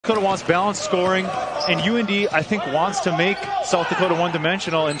Dakota wants balanced scoring, and UND, I think, wants to make South Dakota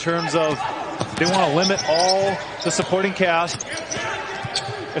one-dimensional in terms of they want to limit all the supporting cast.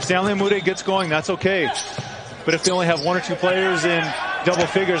 If Stanley Umude gets going, that's okay. But if they only have one or two players in double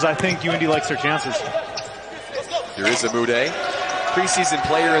figures, I think UND likes their chances. There is Umude, preseason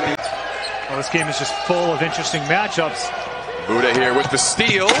player in the... Well, this game is just full of interesting matchups. Umude here with the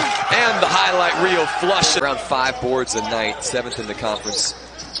steal and the highlight reel flush. Around 5 boards a night, 7th in the conference.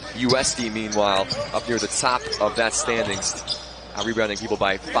 USD, meanwhile, up near the top of that standings, rebounding people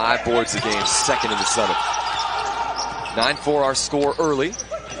by 5 boards a game, 2nd in the Summit. 9-4 our score early.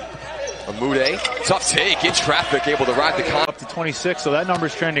 Umude, tough take in traffic, able to ride the con. Up to 26, so that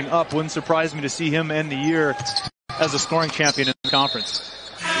number's trending up. Wouldn't surprise me to see him end the year as a scoring champion in the conference.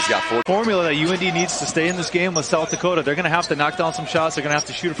 He's got 4. Formula that UND needs to stay in this game with South Dakota. They're going to have to knock down some shots. They're going to have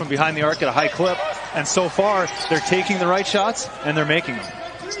to shoot it from behind the arc at a high clip. And so far, they're taking the right shots, and they're making them.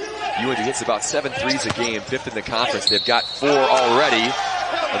 UND hits about 7 threes a game, 5th in the conference. They've got 4 already.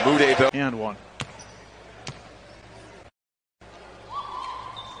 Umude, though. And 1.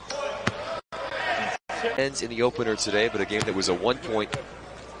 Ends in the opener today, but a game that was a 1-point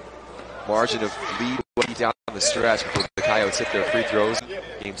margin of lead down the stretch before the Coyotes hit their free throws.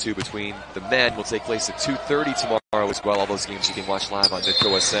 Game 2 between the men will take place at 2:30 tomorrow as well. All those games you can watch live on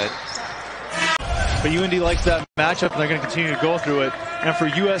NitcoSN. But UND likes that matchup, and they're going to continue to go through it. And for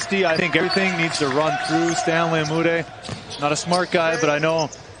USD, I think everything needs to run through Stanley Umude. Not a smart guy, but I know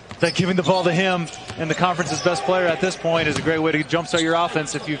that giving the ball to him and the conference's best player at this point is a great way to jumpstart your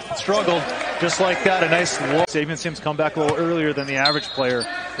offense. If you've struggled just like that, a nice low. Sabian Sims come back a little earlier than the average player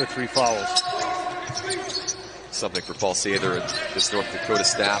with 3 fouls. Something for Paul Sather and this North Dakota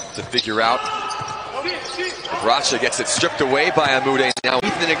staff to figure out. Bracha gets it stripped away by Umude. Now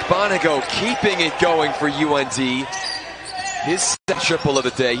Ethan Igbonigo keeping it going for UND. His triple of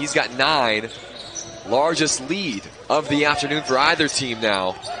the day. He's got 9. Largest lead of the afternoon for either team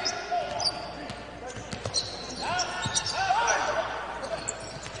now.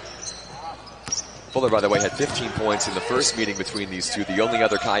 Fuller, by the way, had 15 points in the first meeting between these two. The only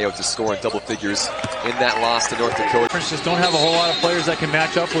other Coyote to score in double figures in that loss to North Dakota. Just don't have a whole lot of players that can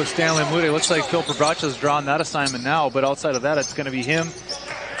match up with Stanley Umude. It looks like Phil Bracha's drawn that assignment now, but outside of that, it's going to be him.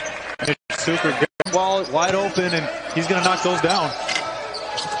 Super ball wide open, and he's going to knock those down.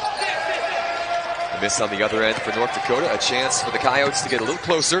 A miss on the other end for North Dakota. A chance for the Coyotes to get a little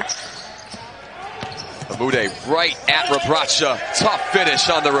closer. Umude right at Bracha. Tough finish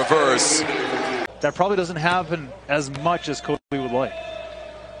on the reverse. That probably doesn't happen as much as Coach Lee would like.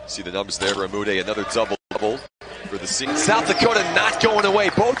 See the numbers there for Umude, another double-double for the season. South Dakota not going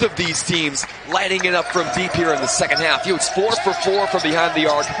away. Both of these teams lighting it up from deep here in the second half. It's 4 for 4 from behind the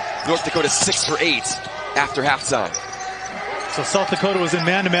arc. North Dakota 6 for 8 after halftime. So South Dakota was in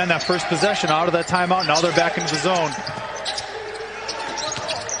man-to-man that first possession out of that timeout. Now they're back into the zone.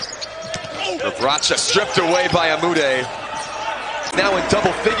 Bracha stripped away by Umude. Now in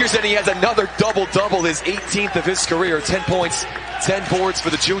double figures, and he has another double-double, his 18th of his career. 10 points, 10 boards for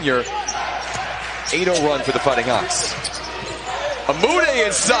the junior. 8-0 run for the Fighting Hawks. Umude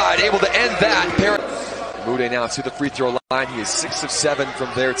inside, able to end that. Umude now to the free throw line. He is 6 of 7 from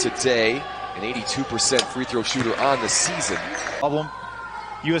there today. An 82% free throw shooter on the season. Problem.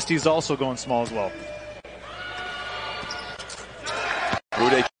 USD is also going small as well.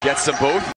 Umude gets them both.